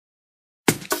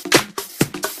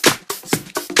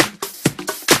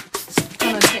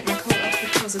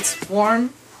because it's warm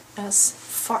as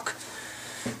fuck.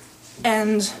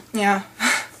 And yeah,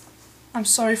 I'm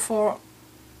sorry for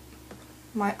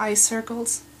my eye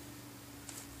circles.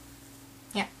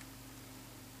 Yeah.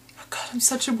 Oh god, I'm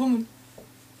such a woman.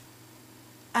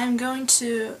 I'm going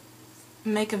to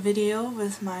make a video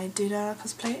with my Deidara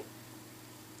Cosplay.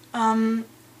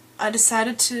 I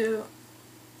decided to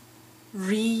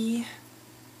re-record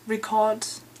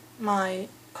my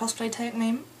Cosplay Tag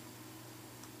meme.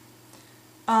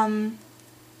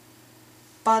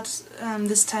 But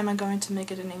this time I'm going to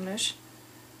make it in English,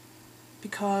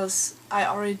 because I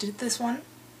already did this one,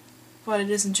 but it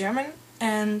is in German,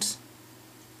 and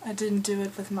I didn't do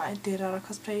it with my Deidara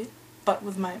Cosplay, but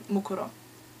with my Mukuro.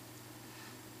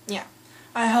 Yeah,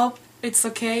 I hope it's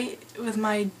okay with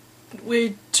my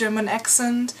weird German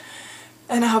accent,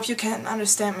 and I hope you can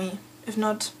understand me. If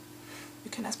not, you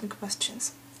can ask me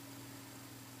questions.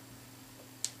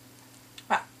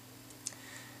 Well,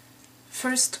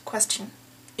 first question.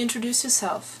 Introduce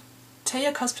yourself. Tell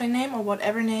your cosplay name or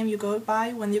whatever name you go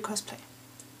by when you cosplay.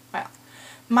 Well,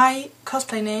 my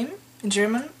cosplay name in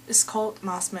German is called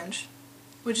Marsmensch,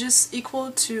 which is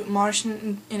equal to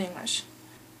Martian in English.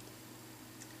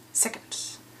 Second,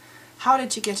 how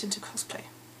did you get into cosplay?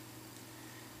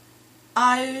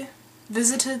 I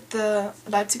visited the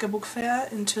Leipziger Book Fair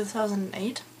in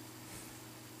 2008,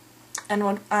 and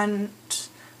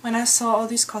when I saw all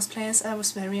these cosplayers, I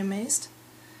was very amazed.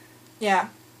 Yeah,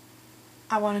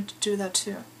 I wanted to do that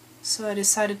too, so I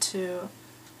decided to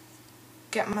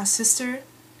get my sister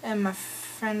and my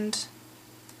friend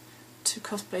to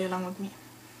cosplay along with me.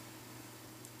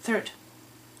 Third,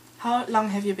 how long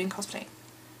have you been cosplaying?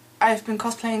 I've been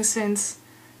cosplaying since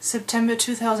September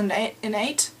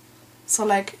 2008, so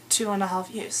like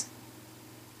 2.5 years.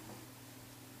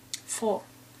 4.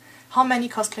 How many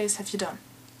cosplays have you done?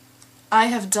 I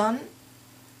have done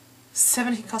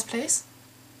 17 cosplays.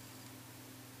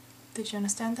 Did you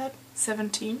understand that?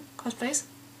 17 cosplays?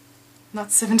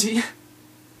 Not 70.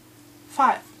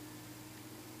 5.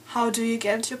 How do you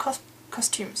get into your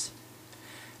costumes?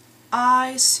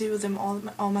 I sew them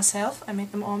all myself. I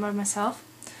make them all by myself.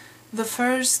 The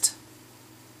first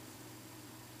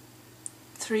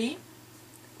 3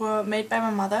 were made by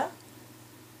my mother,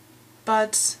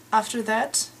 but after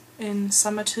that, in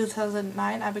summer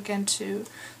 2009, I began to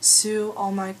sew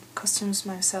all my costumes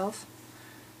myself,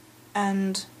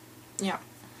 and yeah,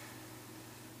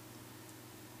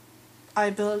 I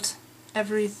built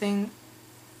everything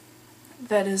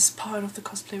that is part of the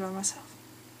cosplay by myself.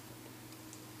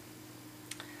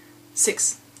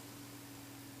 6.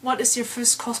 What is your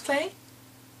first cosplay?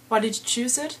 Why did you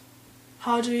choose it?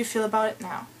 How do you feel about it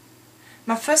now?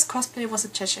 My first cosplay was a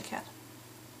Cheshire Cat.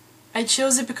 I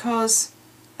chose it because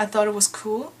I thought it was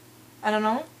cool. I don't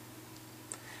know.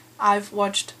 I've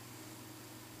watched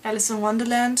Alice in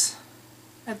Wonderland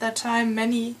at that time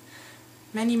many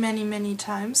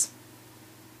times.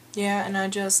 Yeah, and I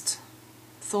just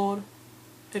thought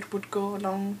it would go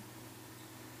along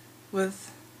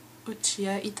with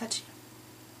Uchiha Itachi.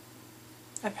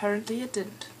 Apparently it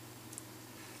didn't.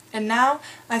 And now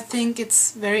I think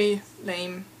it's very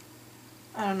lame.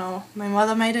 I don't know, my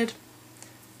mother made it.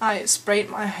 I sprayed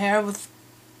my hair with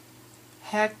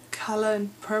hair color in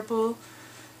purple,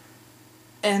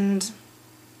 and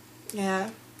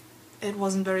yeah, it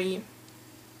wasn't very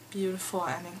beautiful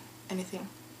or anything.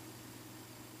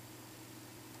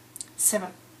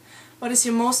 7. What is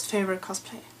your most favorite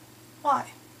cosplay?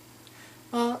 Why?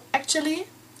 Well, actually,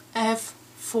 I have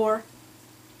 4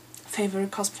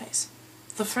 favorite cosplays.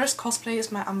 The first cosplay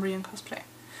is my Umbrian cosplay.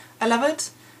 I love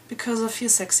it because I feel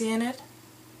sexy in it.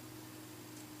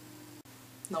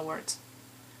 No words.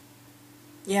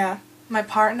 Yeah, my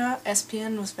partner,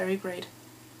 Espion, was very great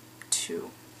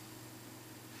too.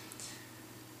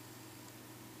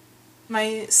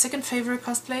 My second favorite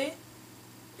cosplay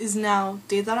is now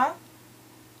Deidara,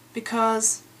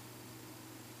 because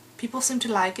people seem to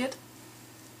like it.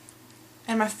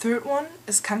 And my third one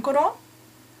is Kankoro,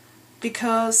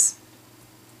 because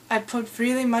I put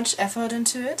really much effort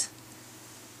into it.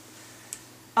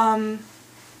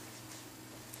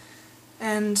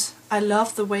 And I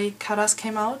love the way Karas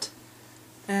came out,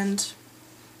 and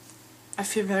I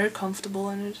feel very comfortable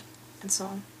in it, and so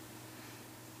on.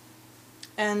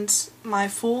 And my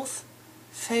fourth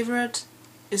favorite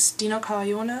is Dino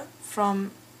Kawaione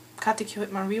from Katekyo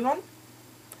Hitman Rerun,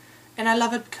 and I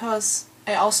love it because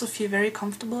I also feel very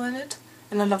comfortable in it,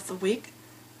 and I love the wig,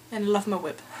 and I love my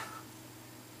whip.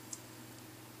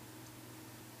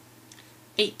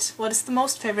 8. What is the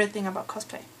most favorite thing about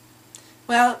cosplay?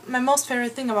 Well, my most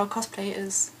favorite thing about cosplay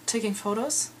is taking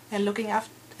photos and looking at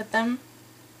them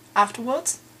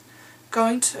afterwards.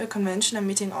 going to a convention and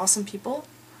meeting awesome people,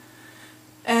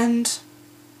 and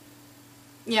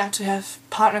yeah, to have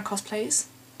partner cosplays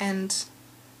and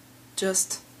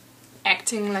just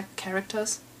acting like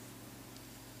characters.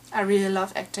 I really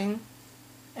love acting,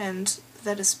 and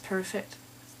that is perfect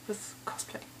with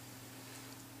cosplay.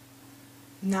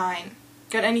 9.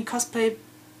 Got any cosplay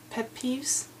pet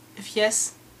peeves? If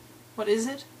yes, what is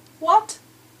it? What?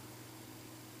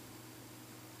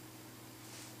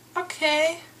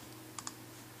 Okay.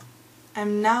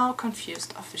 I'm now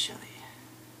confused officially.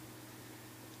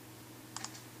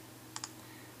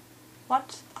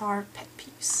 What are pet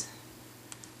peeves?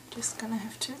 Just gonna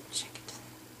have to check it.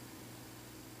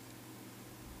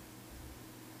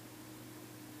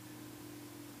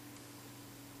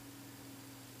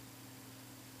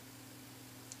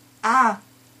 Ah!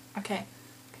 Okay.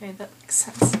 Okay, that makes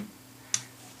sense.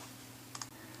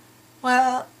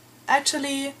 Well,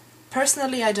 actually,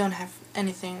 personally I don't have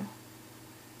anything.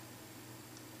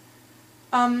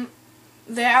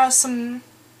 There are some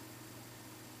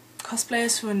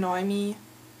cosplayers who annoy me.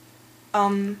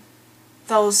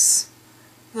 Those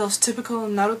typical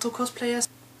Naruto cosplayers.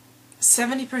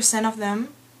 70% of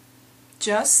them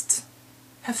just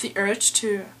have the urge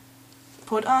to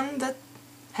put on that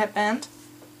headband,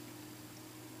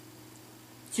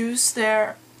 use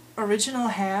their original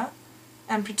hair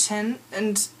and pretend,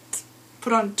 and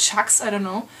put on chucks, I don't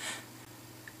know,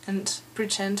 and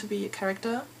pretend to be a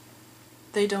character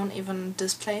they don't even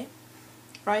display,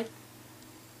 right?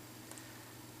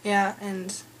 Yeah,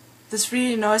 and this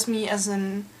really annoys me as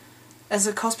a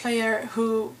cosplayer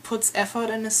who puts effort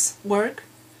in his work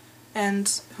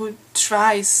and who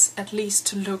tries at least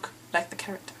to look like the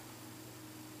character.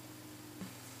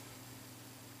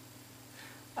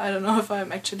 I don't know if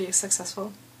I'm actually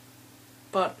successful,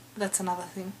 but that's another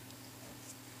thing.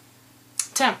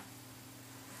 10.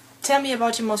 Tell me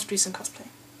about your most recent cosplay.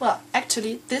 Well,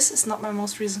 actually, this is not my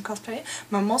most recent cosplay.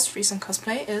 My most recent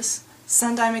cosplay is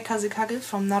Sandaime Kazekage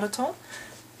from Naruto,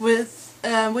 with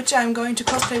which I'm going to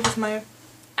cosplay with my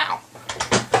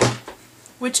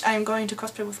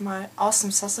awesome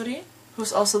Sasori,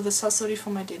 who's also the Sasori for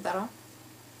my Deidara.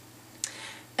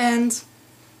 And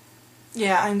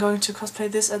yeah, I'm going to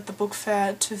cosplay this at the book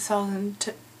fair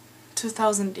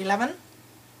 2011,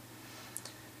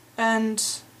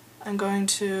 and I'm going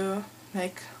to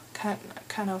make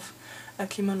kind of a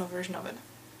kimono version of it.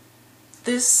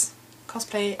 This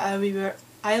cosplay I'll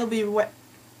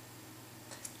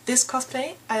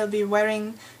be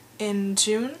wearing in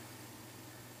June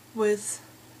with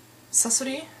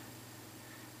Sasori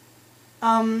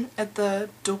at the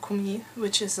Dokumi,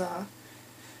 which is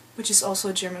also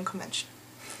a German convention.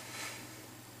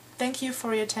 Thank you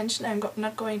for your attention. I'm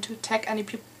not going to tag any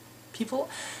people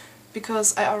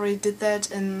because I already did that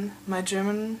in my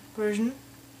German version.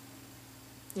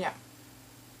 Yeah.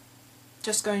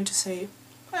 Just going to say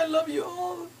I love you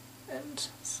all and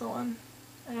so on.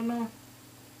 I don't know.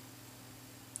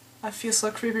 I feel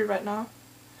so creepy right now.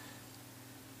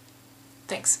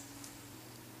 Thanks.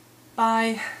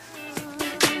 Bye.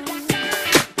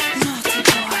 Naughty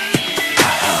boy.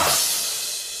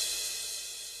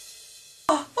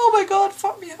 Oh my god,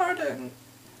 fuck me harder.